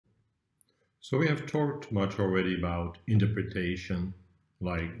So we have talked much already about interpretation,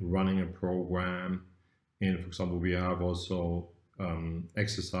 like running a program. And for example, we have also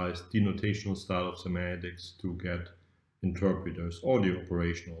exercised denotational style of semantics to get interpreters or the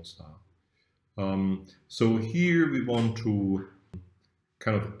operational style. So here we want to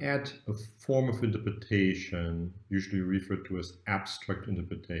kind of add a form of interpretation, usually referred to as abstract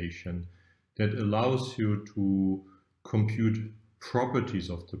interpretation, that allows you to compute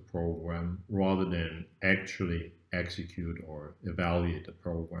properties of the program rather than actually execute or evaluate the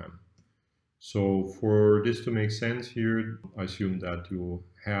program. So for this to make sense here, I assume that you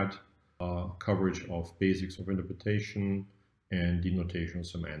had coverage of basics of interpretation and denotational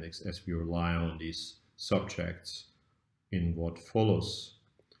semantics as we rely on these subjects in what follows.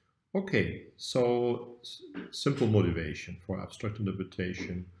 Okay, so simple motivation for abstract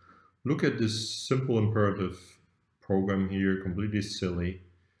interpretation. Look at this simple imperative program here, completely silly,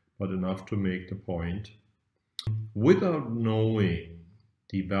 but enough to make the point. Without knowing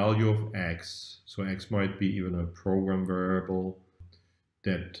the value of x, so x might be even a program variable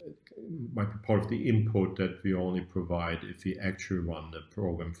that might be part of the input that we only provide if we actually run the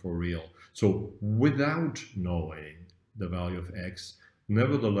program for real. So without knowing the value of x,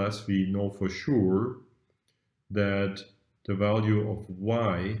 nevertheless, we know for sure that the value of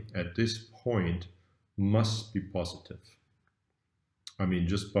y at this point must be positive. I mean,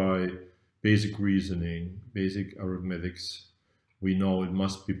 just by basic reasoning, basic arithmetics, we know it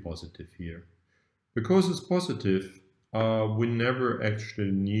must be positive here. Because it's positive, we never actually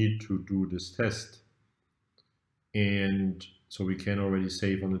need to do this test. And so we can already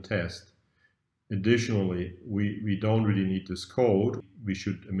save on the test. Additionally, we don't really need this code. We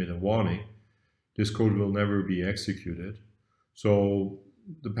should emit a warning. This code will never be executed. So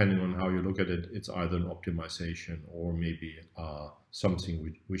depending on how you look at it, it's either an optimization or maybe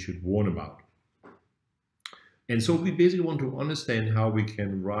something we should warn about. And so we basically want to understand how we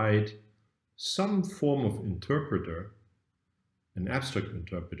can write some form of interpreter, an abstract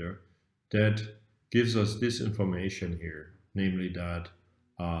interpreter, that gives us this information here, namely that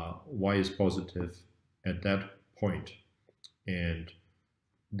y is positive at that point. And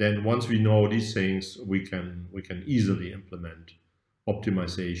then once we know these things, we can easily implement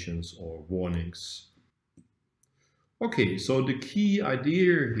optimizations or warnings. Okay, so the key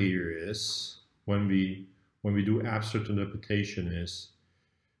idea here is when we do abstract interpretation is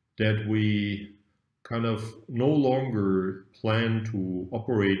that we kind of no longer plan to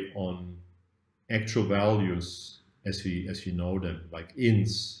operate on actual values as we know them, like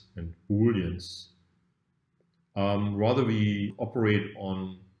ints and booleans. Rather, we operate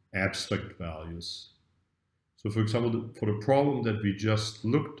on abstract values. So for example, for the problem that we just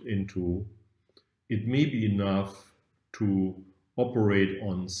looked into, it may be enough to operate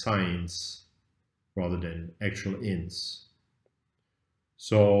on signs rather than actual ints.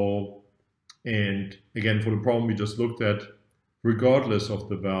 So, and again, for the problem we just looked at, regardless of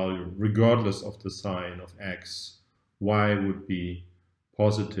the value, regardless of the sign of x, y would be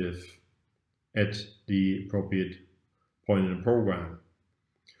positive at the appropriate point in the program.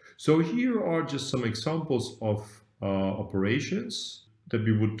 So here are just some examples of operations that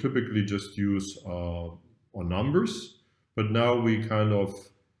we would typically just use on numbers, but now we kind of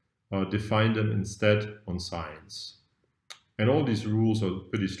define them instead on signs. And all these rules are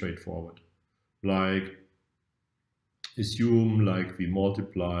pretty straightforward. Like assume like we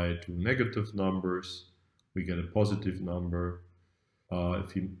multiply two negative numbers, we get a positive number.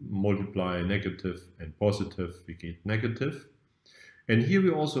 If we multiply negative and positive, we get negative. And here we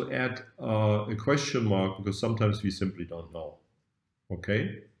also add a question mark because sometimes we simply don't know.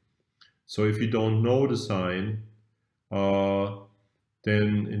 Okay? So if we don't know the sign,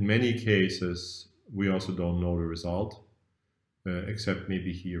 then in many cases, we also don't know the result. Except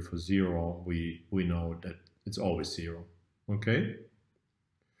maybe here for 0, we know that it's always 0. Okay?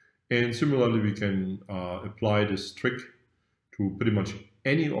 And similarly, we can apply this trick to pretty much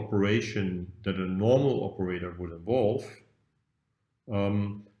any operation that a normal operator would involve.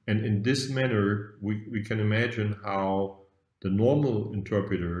 And in this manner, we can imagine how the normal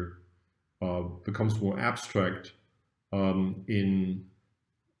interpreter becomes more abstract in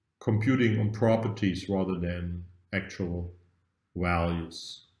computing on properties rather than actual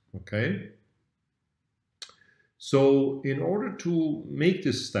values. Okay? So in order to make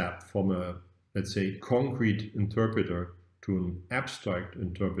this step from a, let's say, concrete interpreter to an abstract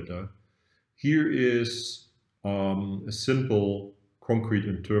interpreter, here is a simple concrete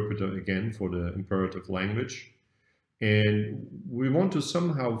interpreter again for the imperative language. And we want to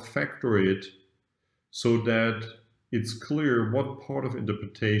somehow factor it so that it's clear what part of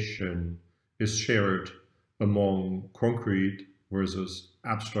interpretation is shared among concrete versus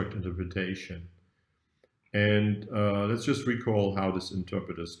abstract interpretation. And let's just recall how this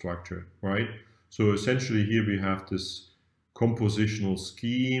interpreter is structured, right? So essentially here we have this compositional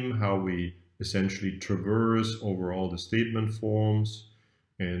scheme, how we essentially traverse over all the statement forms,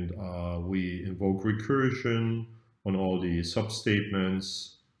 and we invoke recursion on all the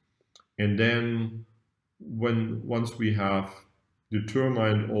substatements. And then once we have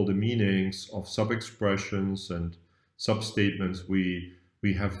determined all the meanings of subexpressions and substatements, we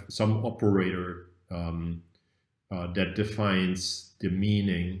have some operator that defines the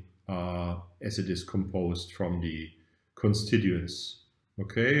meaning as it is composed from the constituents.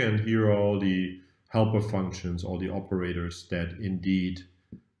 Okay, and here are all the helper functions, all the operators that indeed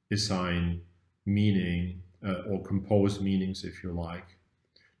assign meaning or compose meanings, if you like.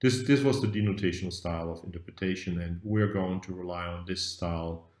 This was the denotational style of interpretation, and we're going to rely on this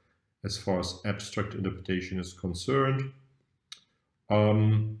style as far as abstract interpretation is concerned.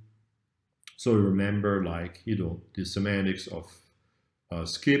 So remember, like, the semantics of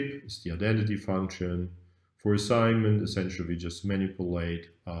skip is the identity function. For assignment, essentially we just manipulate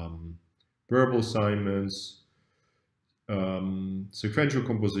verbal assignments. Sequential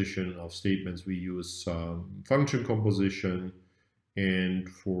composition of statements, we use function composition. And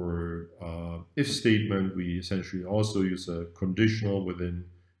for if statement, we essentially also use a conditional within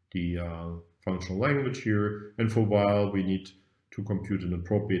the functional language here. And for while, we need to compute an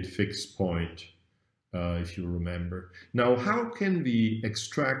appropriate fixed point, if you remember. Now, how can we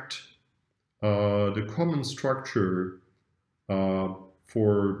extract the common structure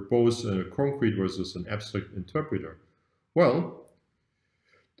for both a concrete versus an abstract interpreter? Well,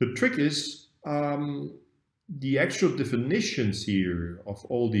 the trick is the actual definitions here of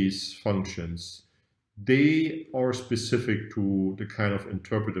all these functions, they are specific to the kind of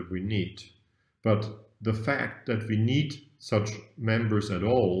interpreter we need. But the fact that we need such members at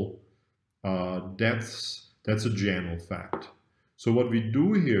all, that's a general fact. So what we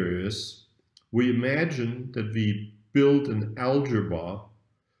do here is we imagine that we build an algebra,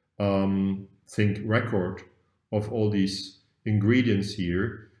 think record of all these ingredients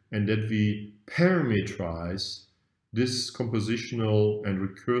here, and that we parameterize this compositional and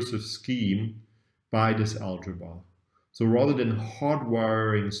recursive scheme by this algebra. So rather than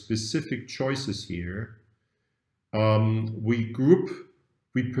hardwiring specific choices here, we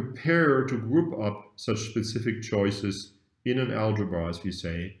prepare to group up such specific choices in an algebra, as we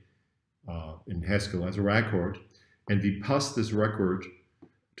say, in Haskell as a record, and we pass this record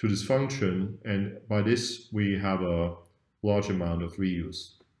to this function, and by this we have a large amount of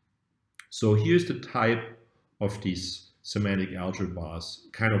reuse. So here's the type of these semantic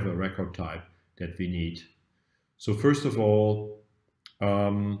algebras, kind of a record type that we need. So first of all,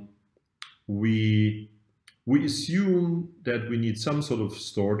 we assume that we need some sort of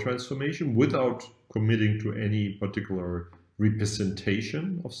store transformation without committing to any particular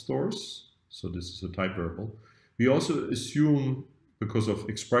representation of stores. So this is a type verbal. We also assume, because of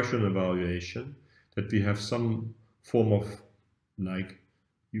expression evaluation, that we have some form of, like,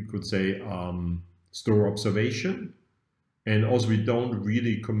 you could say, store observation. And also we don't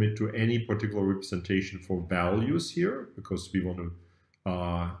really commit to any particular representation for values here, because we want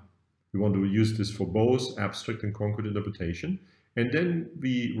to use this for both abstract and concrete interpretation. And then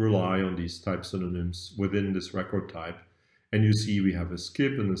we rely on these type synonyms within this record type. And you see we have a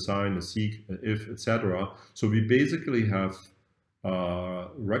skip, an assign, a seek, an if, etc. So we basically have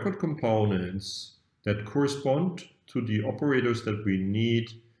record components that correspond to the operators that we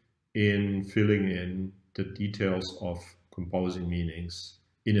need in filling in the details of composing meanings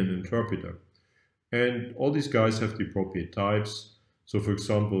in an interpreter. And all these guys have the appropriate types. So for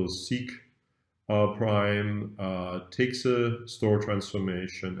example, seek prime takes a store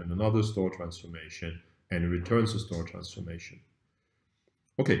transformation and another store transformation and returns a store transformation.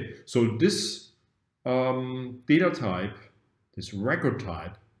 Okay, so this data type, this record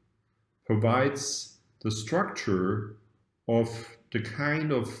type, provides the structure of the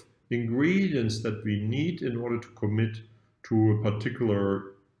kind of ingredients that we need in order to commit to a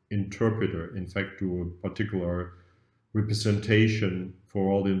particular interpreter, in fact, to a particular representation for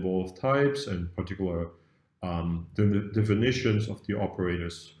all the involved types and particular the definitions of the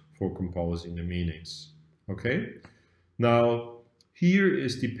operators for composing the meanings. Okay, now here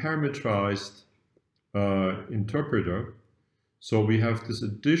is the parameterized interpreter. So we have this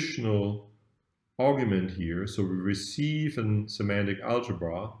additional argument here. So we receive a semantic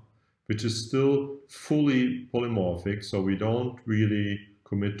algebra, which is still fully polymorphic. So we don't really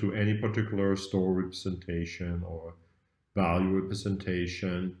commit to any particular store representation or value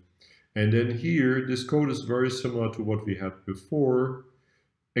representation. And then here, this code is very similar to what we had before,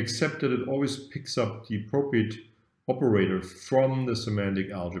 except that it always picks up the appropriate operator from the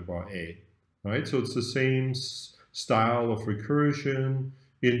semantic algebra A, right? So it's the same style of recursion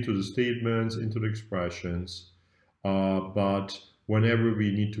into the statements, into the expressions, but whenever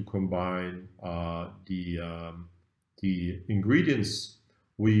we need to combine the ingredients,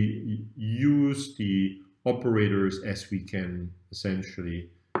 we use the operators as we can essentially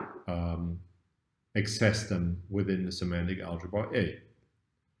access them within the semantic algebra A.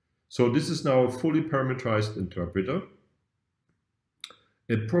 So this is now a fully parameterized interpreter.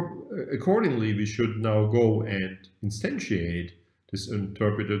 Accordingly, we should now go and instantiate this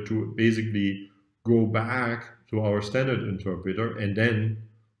interpreter to basically go back to our standard interpreter, and then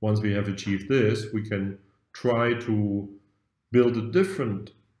once we have achieved this, we can try to build a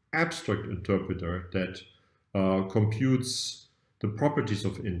different abstract interpreter that computes the properties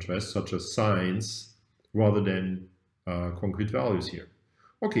of interest, such as signs, rather than concrete values here.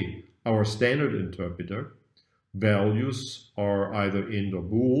 Okay, our standard interpreter values are either int or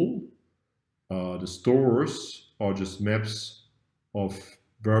bool. The stores are just maps of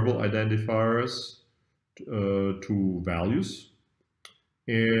verbal identifiers to values.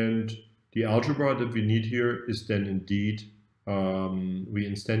 And the algebra that we need here is then indeed, we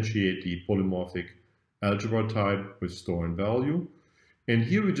instantiate the polymorphic algebra type with store and value. And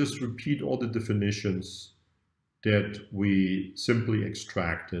here we just repeat all the definitions that we simply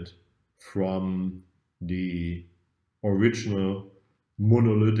extracted from the original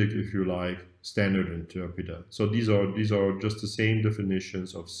monolithic, if you like, standard interpreter. So these are just the same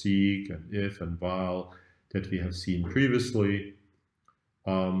definitions of seek and if and while that we have seen previously,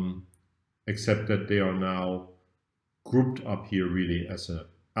 except that they are now grouped up here really as an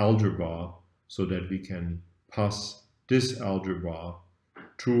algebra, so that we can pass this algebra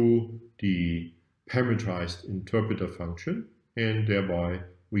to the parameterized interpreter function, and thereby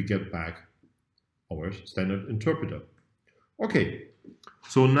we get back our standard interpreter. Okay,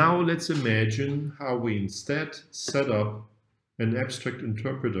 so now let's imagine how we instead set up an abstract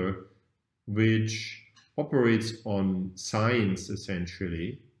interpreter which operates on signs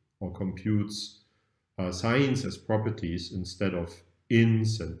essentially, or computes signs as properties instead of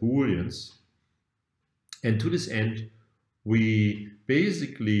ints and booleans. And to this end, we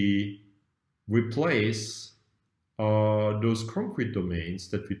basically replace those concrete domains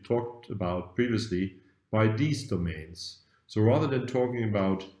that we talked about previously by these domains. So rather than talking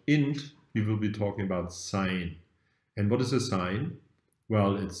about int, we will be talking about sign. And what is a sign?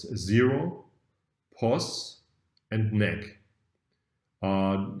 Well, it's 0, pos, and neg.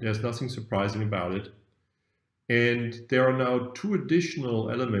 There's nothing surprising about it. And there are now two additional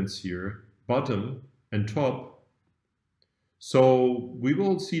elements here, bottom and top. So we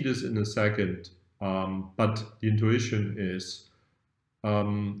will see this in a second, but the intuition is,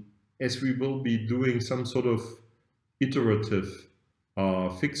 as we will be doing some sort of iterative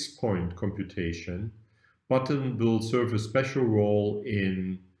fixed point computation, bottom will serve a special role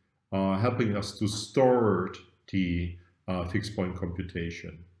in helping us to store the fixed point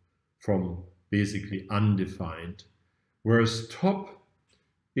computation from basically undefined, whereas top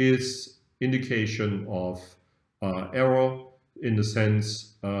is indication of error, in the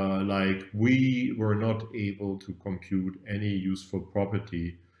sense like we were not able to compute any useful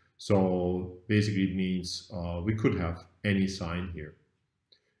property. So basically it means we could have any sign here,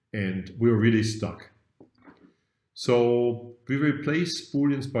 and we're really stuck. So we replace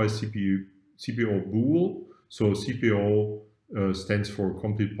booleans by CPO bool. So CPO stands for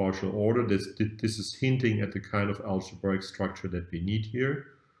complete partial order. This is hinting at the kind of algebraic structure that we need here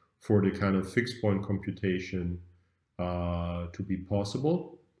for the kind of fixed point computation to be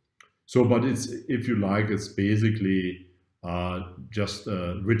possible. So, but it's, if you like, it's basically just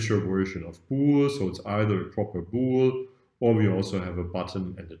a richer version of bool. So it's either a proper bool, or we also have a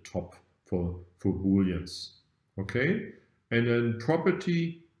bottom and a top for booleans. Okay, and then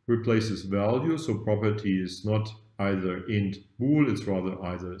property replaces value. So property is not either int bool, it's rather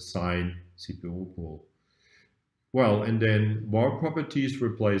either sign CPO bool. Well, and then var properties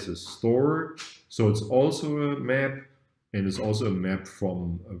replaces store. So it's also a map, and it's also a map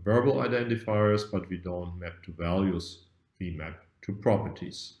from verbal identifiers, but we don't map to values, we map to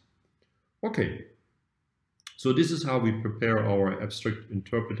properties. Okay, so this is how we prepare our abstract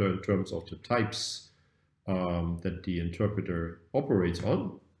interpreter in terms of the types that the interpreter operates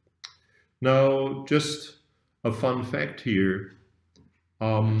on. Now, just a fun fact here.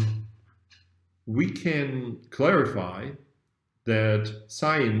 We can clarify that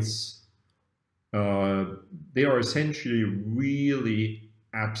signs, they are essentially really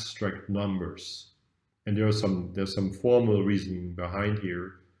abstract numbers. And there's some formal reasoning behind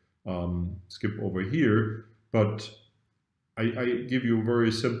here. Skip over here, but I give you a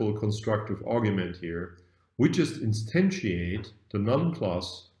very simple constructive argument here. We just instantiate the num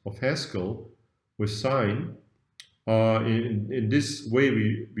class of Haskell with sign. In this way,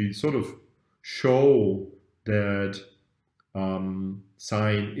 we sort of show that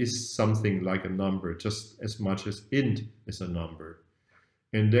sign is something like a number, just as much as int is a number.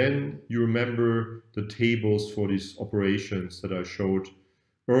 And then you remember the tables for these operations that I showed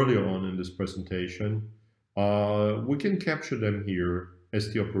earlier on in this presentation. We can capture them here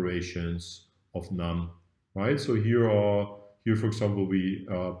as the operations of num, right? So here, for example, we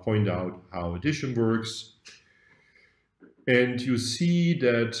point out how addition works. And you see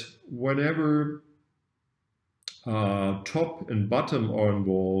that whenever top and bottom are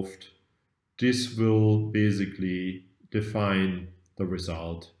involved, this will basically define the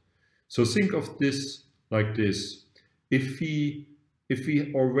result. So think of this like this. If we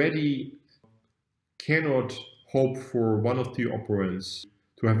already cannot hope for one of the operands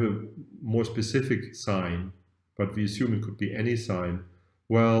to have a more specific sign, but we assume it could be any sign,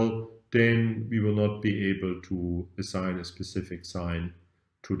 well, then we will not be able to assign a specific sign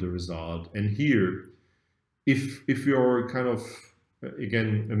to the result. And here, if you're kind of,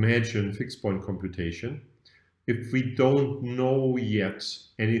 again, imagine fixed point computation, if we don't know yet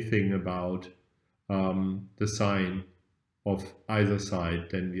anything about the sign of either side,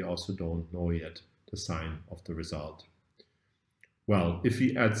 then we also don't know yet the sign of the result. Well, if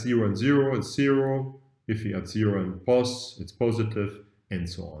we add 0 and 0, it's 0. If we add 0 and pos, it's positive, and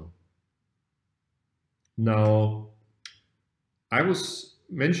so on. Now, I was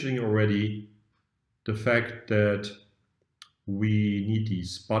mentioning already the fact that we need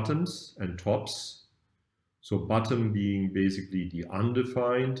these bottoms and tops. So bottom being basically the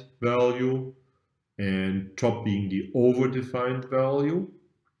undefined value and top being the overdefined value.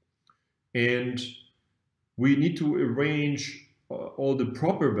 And we need to arrange all the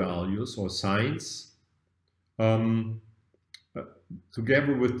proper values or signs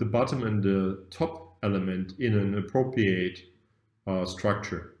together with the bottom and the top element in an appropriate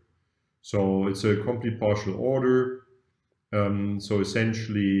structure. So it's a complete partial order. So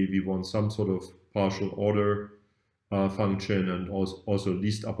essentially we want some sort of partial order function and also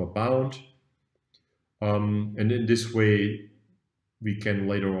least upper bound. And in this way, we can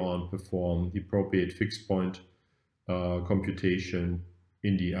later on perform the appropriate fixed point computation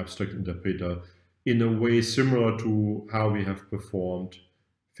in the abstract interpreter in a way similar to how we have performed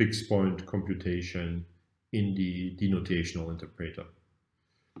fixed point computation in the denotational interpreter.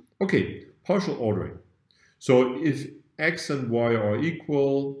 Okay, partial ordering. So if x and y are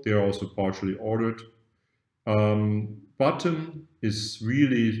equal, they are also partially ordered. Bottom is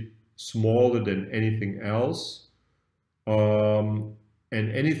really smaller than anything else, and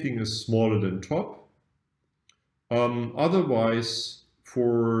anything is smaller than top. Otherwise,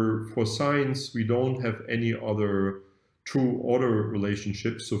 for signs, we don't have any other true order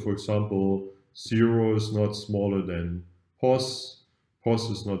relationships. So for example, 0 is not smaller than pos, pos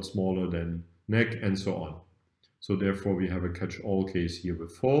is not smaller than nec, and so on. So therefore we have a catch-all case here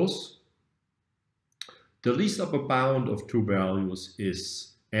with false. The least upper bound of two values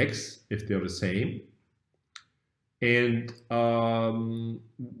is x if they're the same. And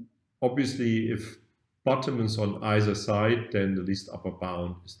obviously if bottom is on either side, then the least upper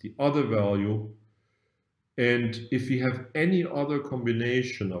bound is the other value. And if we have any other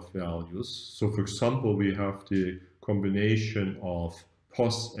combination of values, so for example, we have the combination of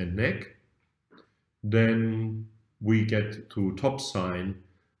pos and nec, then we get to top sign,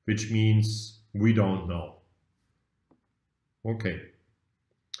 which means we don't know. Okay.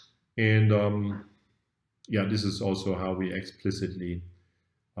 And yeah, this is also how we explicitly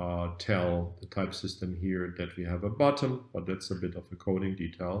tell the type system here that we have a bottom, but that's a bit of a coding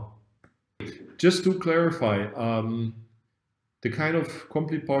detail. Just to clarify, the kind of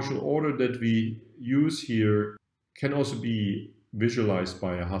complete partial order that we use here can also be visualized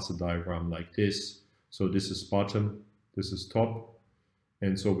by a Hasse diagram like this. So this is bottom, this is top.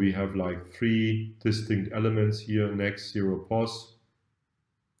 And so we have like three distinct elements here, next 0 pos.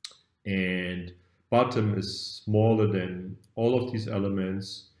 And bottom is smaller than all of these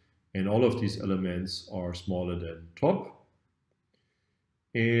elements, and all of these elements are smaller than top.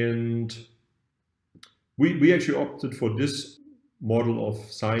 And we actually opted for this model of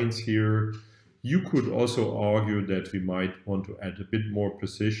signs here. You could also argue that we might want to add a bit more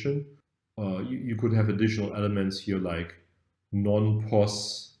precision. You could have additional elements here like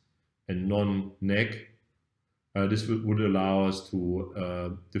non-pos and non-nec. This would allow us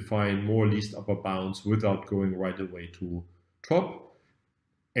to define more least upper bounds without going right away to top.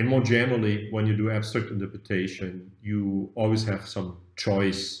 And more generally, when you do abstract interpretation, you always have some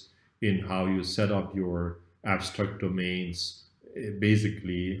choice in how you set up your abstract domains,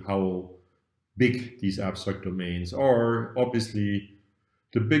 basically how big these abstract domains are. Obviously,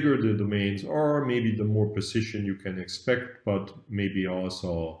 the bigger the domains are, maybe the more precision you can expect, but maybe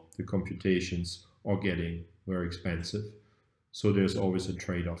also the computations are getting very expensive. So there's always a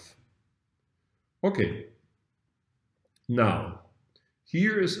trade-off. Okay. Now,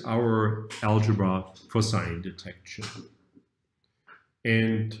 here is our algebra for sign detection.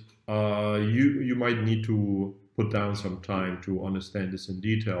 And you might need to put down some time to understand this in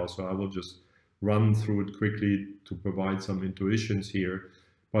detail. So I will just run through it quickly to provide some intuitions here.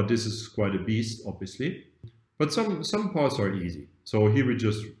 But this is quite a beast, obviously. But some parts are easy. So here we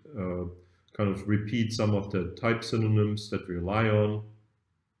just kind of repeat some of the type synonyms that we rely on.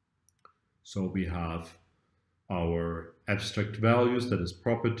 So we have our abstract values, that is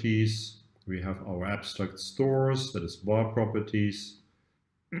properties. We have our abstract stores, that is var properties.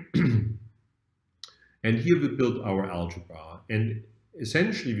 And here we build our algebra. And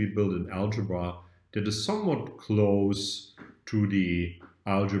essentially we build an algebra that is somewhat close to the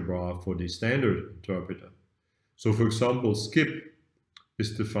algebra for the standard interpreter. So for example, skip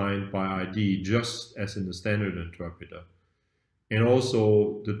is defined by ID just as in the standard interpreter. And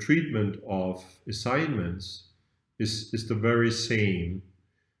also the treatment of assignments is the very same,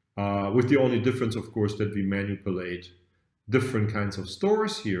 with the only difference, of course, that we manipulate different kinds of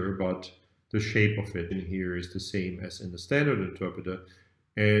stores here, but the shape of it in here is the same as in the standard interpreter.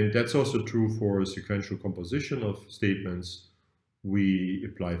 And that's also true for sequential composition of statements. We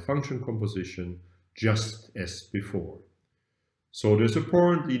apply function composition just as before. So there's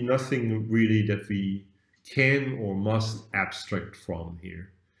apparently nothing really that we can or must abstract from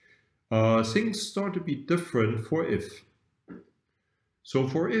here. Things start to be different for if. So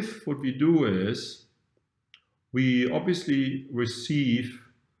for if, what we do is we obviously receive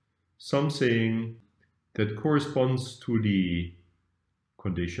something that corresponds to the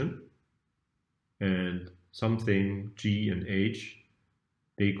condition, and something G and H,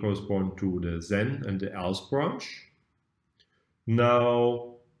 they correspond to the then and the else branch.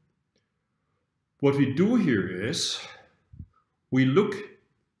 Now, what we do here is we look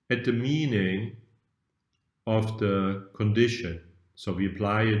at the meaning of the condition. So we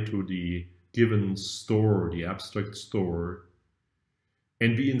apply it to the given store, the abstract store,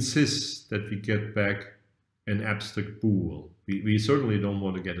 and we insist that we get back an abstract bool. We certainly don't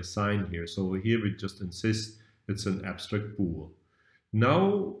want to get a sign here. So here we just insist it's an abstract bool.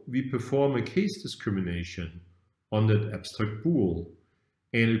 Now we perform a case discrimination on that abstract bool.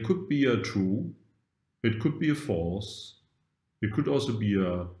 And it could be a true, it could be a false, it could also be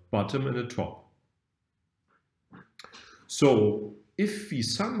a bottom and a top. So if we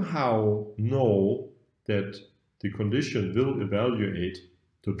somehow know that the condition will evaluate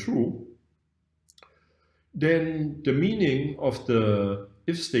to true, then the meaning of the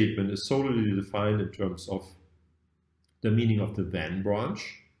if statement is solely defined in terms of the meaning of the then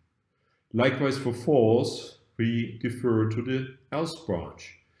branch. Likewise for false, we defer to the else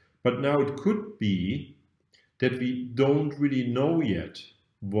branch. But now it could be that we don't really know yet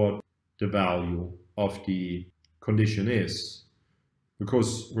what the value of the condition is.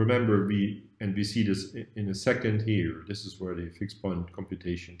 Because remember, we see this in a second here. This is where the fixed point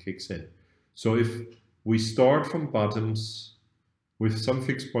computation kicks in. So if we start from bottoms with some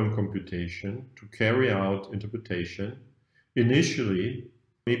fixed point computation to carry out interpretation, initially,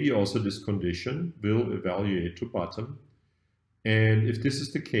 maybe also this condition will evaluate to bottom. And if this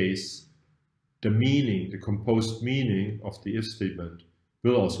is the case, the meaning, the composed meaning of the if statement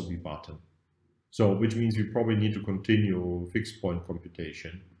will also be bottom. So, which means we probably need to continue fixed point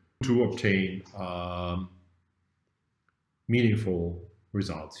computation to obtain meaningful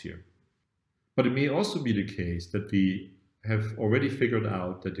results here. But it may also be the case that we have already figured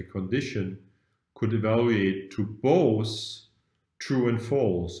out that the condition could evaluate to both true and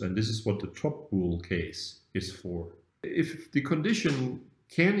false, and this is what the top bool case is for. If the condition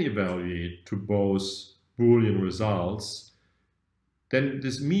can evaluate to both Boolean results, then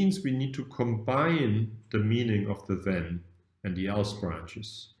this means we need to combine the meaning of the then and the else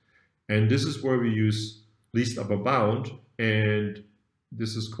branches. And this is where we use least upper bound, and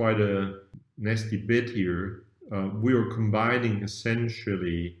this is quite a nasty bit here. We are combining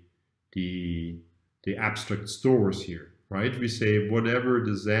essentially the abstract stores here, right? We say whatever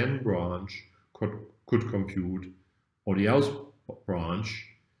the then branch could compute, or the else branch,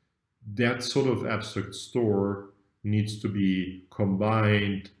 that sort of abstract store needs to be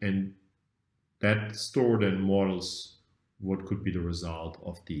combined, and that store then models what could be the result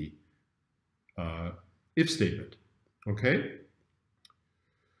of the if statement. Okay?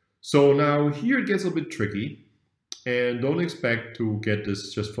 So now here it gets a bit tricky, and don't expect to get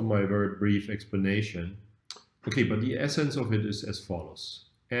this just from my very brief explanation. Okay, but the essence of it is as follows.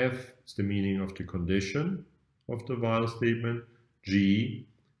 F is the meaning of the condition of the while statement. G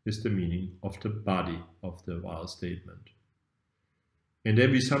is the meaning of the body of the while statement. And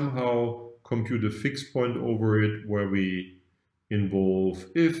then we somehow compute a fixed point over it where we involve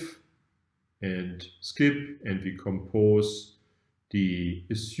if and skip, and we compose the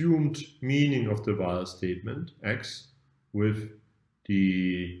assumed meaning of the while statement, X, with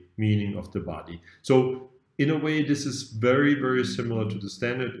the meaning of the body. So in a way, this is very, very similar to the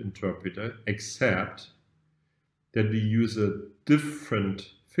standard interpreter, except that we use a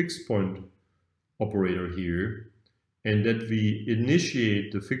different fixed point operator here, and that we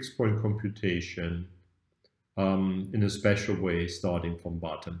initiate the fixed point computation in a special way starting from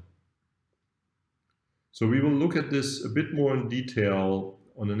bottom. So we will look at this a bit more in detail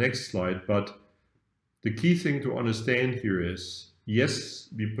on the next slide, but the key thing to understand here is, yes,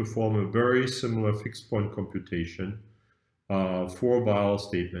 we perform a very similar fixed point computation for a while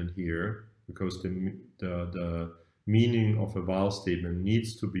statement here, because the meaning of a while statement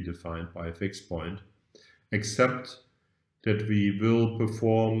needs to be defined by a fixed point, except that we will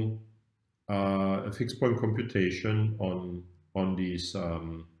perform a fixed point computation on these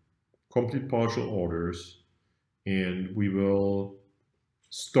complete partial orders, and we will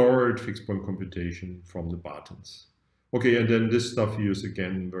start fixed point computation from the bottoms. Okay, and then this stuff here is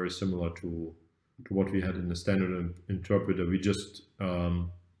again very similar to what we had in the standard interpreter. We just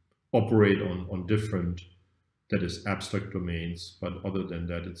operate on different, that is, abstract domains, but other than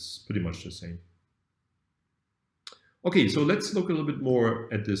that, it's pretty much the same. Okay, so let's look a little bit more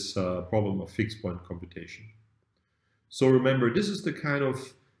at this problem of fixed point computation. So remember, this is the kind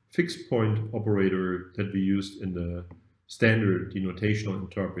of fixed point operator that we used in the standard denotational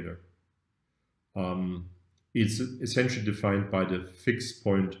interpreter. It's essentially defined by the fixed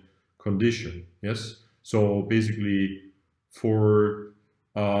point condition, yes? So basically, for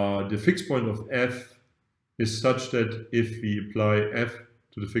the fixed point of f is such that if we apply f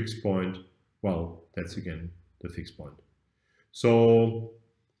to the fixed point, well, that's again the fixed point. So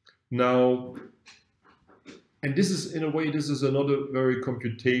now, and this is, in a way, this is another very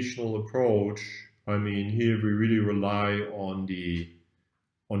computational approach. I mean, here we really rely on the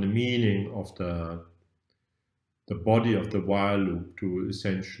meaning of the body of the while loop to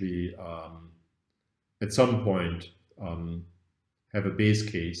essentially, at some point, have a base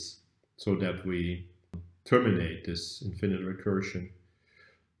case so that we terminate this infinite recursion.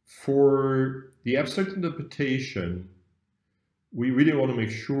 For the abstract interpretation, we really want to make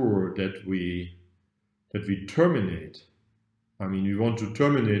sure that we terminate. I mean, we want to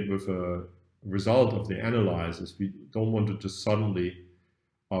terminate with a result of the analysis. We don't want to just suddenly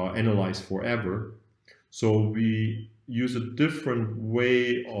analyze forever. So we use a different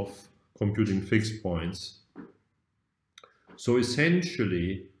way of computing fixed points. So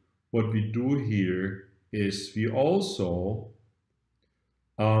essentially, what we do here is we also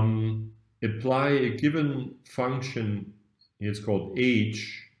apply a given function, it's called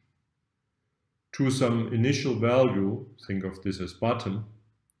h, to some initial value, think of this as bottom,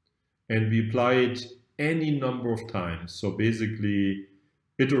 and we apply it any number of times. So basically,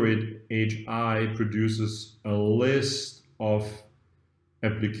 iterate hi produces a list of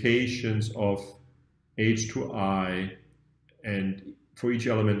applications of h to I, and for each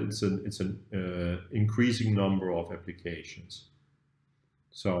element it's an increasing number of applications.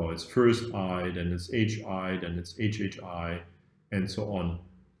 So it's first I, then it's hi, then it's hhi, and so on.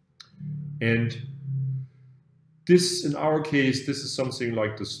 And this, in our case, this is something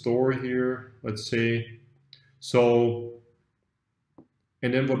like the store here, let's say. So,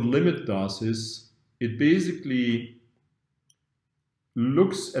 and then what limit does is it basically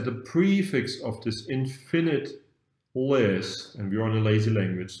looks at the prefix of this infinite list, and we're on a lazy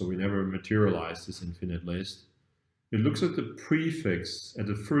language, so we never materialize this infinite list. It looks at the prefix, at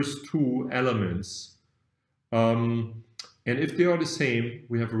the first two elements, and if they are the same,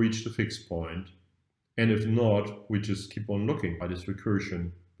 we have reached a fixed point. And if not, we just keep on looking by this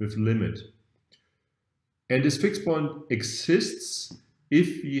recursion with limit. And this fixed point exists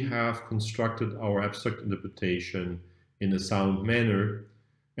if we have constructed our abstract interpretation in a sound manner.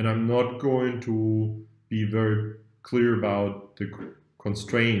 And I'm not going to be very clear about the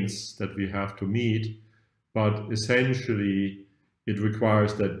constraints that we have to meet, but essentially it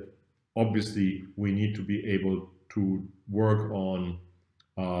requires that obviously we need to be able to work on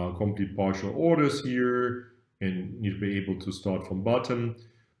complete partial orders here and need to be able to start from bottom.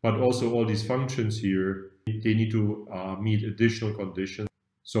 But also all these functions here, they need to meet additional conditions.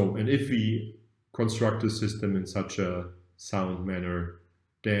 So, and if we construct the system in such a sound manner,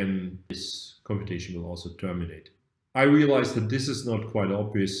 then this computation will also terminate. I realize that this is not quite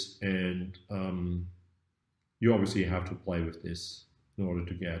obvious, and you obviously have to play with this in order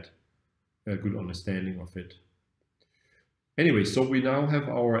to get a good understanding of it. Anyway, so we now have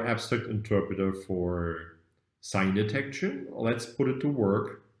our abstract interpreter for sign detection. Let's put it to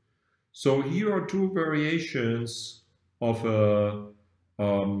work. So here are two variations of a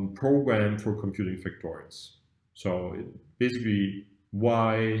program for computing factorials. So basically,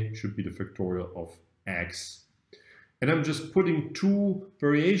 y should be the factorial of x. And I'm just putting two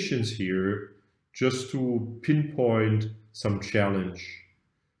variations here just to pinpoint some challenge.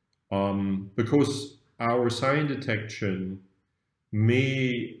 Because our sign detection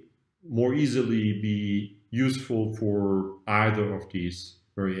may more easily be useful for either of these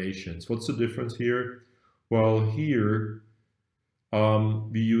variations. What's the difference here? Well, here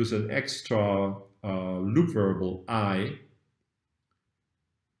we use an extra loop variable I,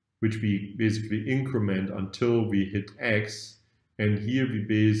 which we basically increment until we hit x, and here we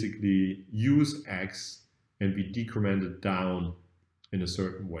basically use x and we decrement it down in a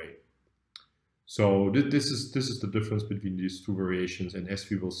certain way. So this is the difference between these two variations, and as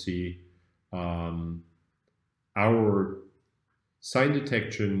we will see, our sign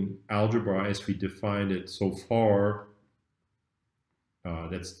detection algebra as we defined it so far,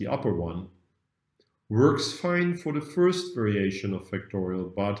 that's the upper one, works fine for the first variation of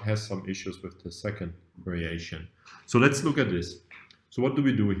factorial, but has some issues with the second variation. So let's look at this. So what do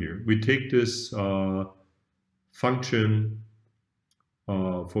we do here? We take this function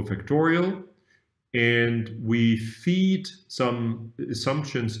for factorial, and we feed some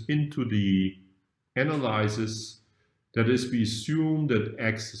assumptions into the analysis. That is, we assume that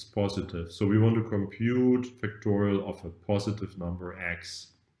x is positive. So we want to compute factorial of a positive number x.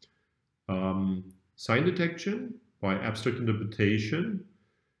 Sign detection by abstract interpretation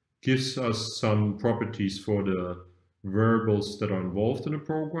gives us some properties for the variables that are involved in a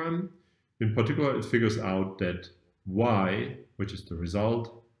program. In particular, it figures out that y, which is the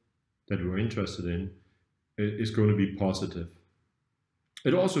result that we're interested in, is going to be positive.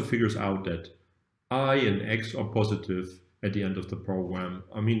 It also figures out that I and x are positive at the end of the program.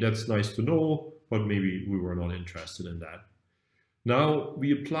 I mean, that's nice to know, but maybe we were not interested in that. Now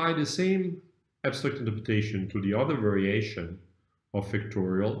we apply the same abstract interpretation to the other variation of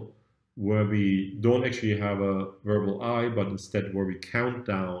factorial, where we don't actually have a variable I, but instead where we count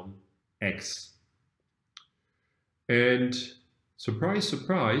down x. And surprise,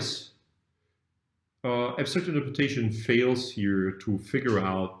 surprise, abstract interpretation fails here to figure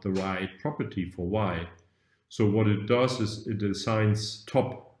out the right property for y. So what it does is it assigns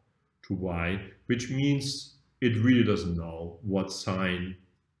top to y, which means it really doesn't know what sign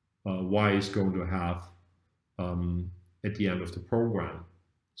y is going to have at the end of the program.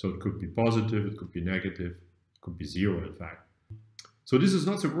 So it could be positive, it could be negative, it could be 0 in fact. So this is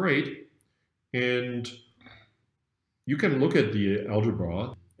not so great, and you can look at the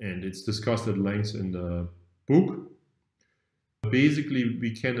algebra, and it's discussed at length in the book. Basically,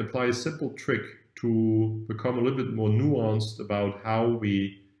 we can apply a simple trick to become a little bit more nuanced about how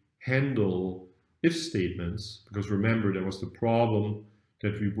we handle if statements, because remember, there was the problem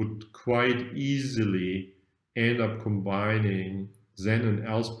that we would quite easily end up combining then and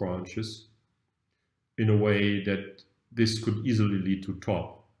else branches in a way that this could easily lead to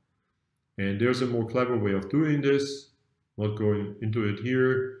top. And there's a more clever way of doing this, not going into it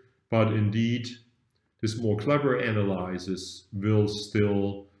here, but indeed this more clever analysis will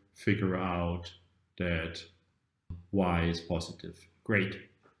still figure out that y is positive. Great.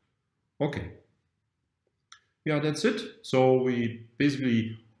 Okay. Yeah, that's it. So we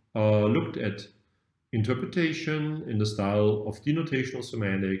basically looked at interpretation in the style of denotational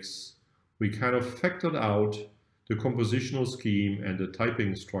semantics. We kind of factored out the compositional scheme and the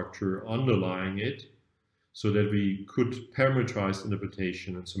typing structure underlying it so that we could parameterize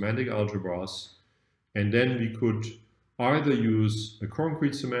interpretation in semantic algebras. And then we could either use a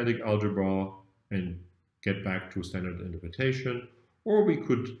concrete semantic algebra and get back to standard interpretation, or we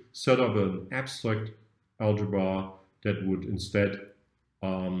could set up an abstract algebra that would instead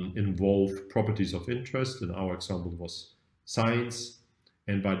involve properties of interest. In our example, it was signs,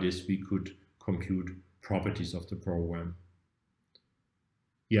 and by this we could compute properties of the program.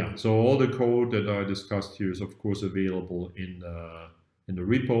 Yeah, so all the code that I discussed here is of course available in the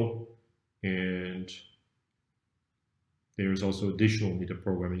repo, And there's also additional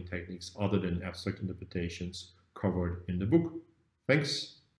metaprogramming techniques other than abstract interpretations covered in the book. Thanks.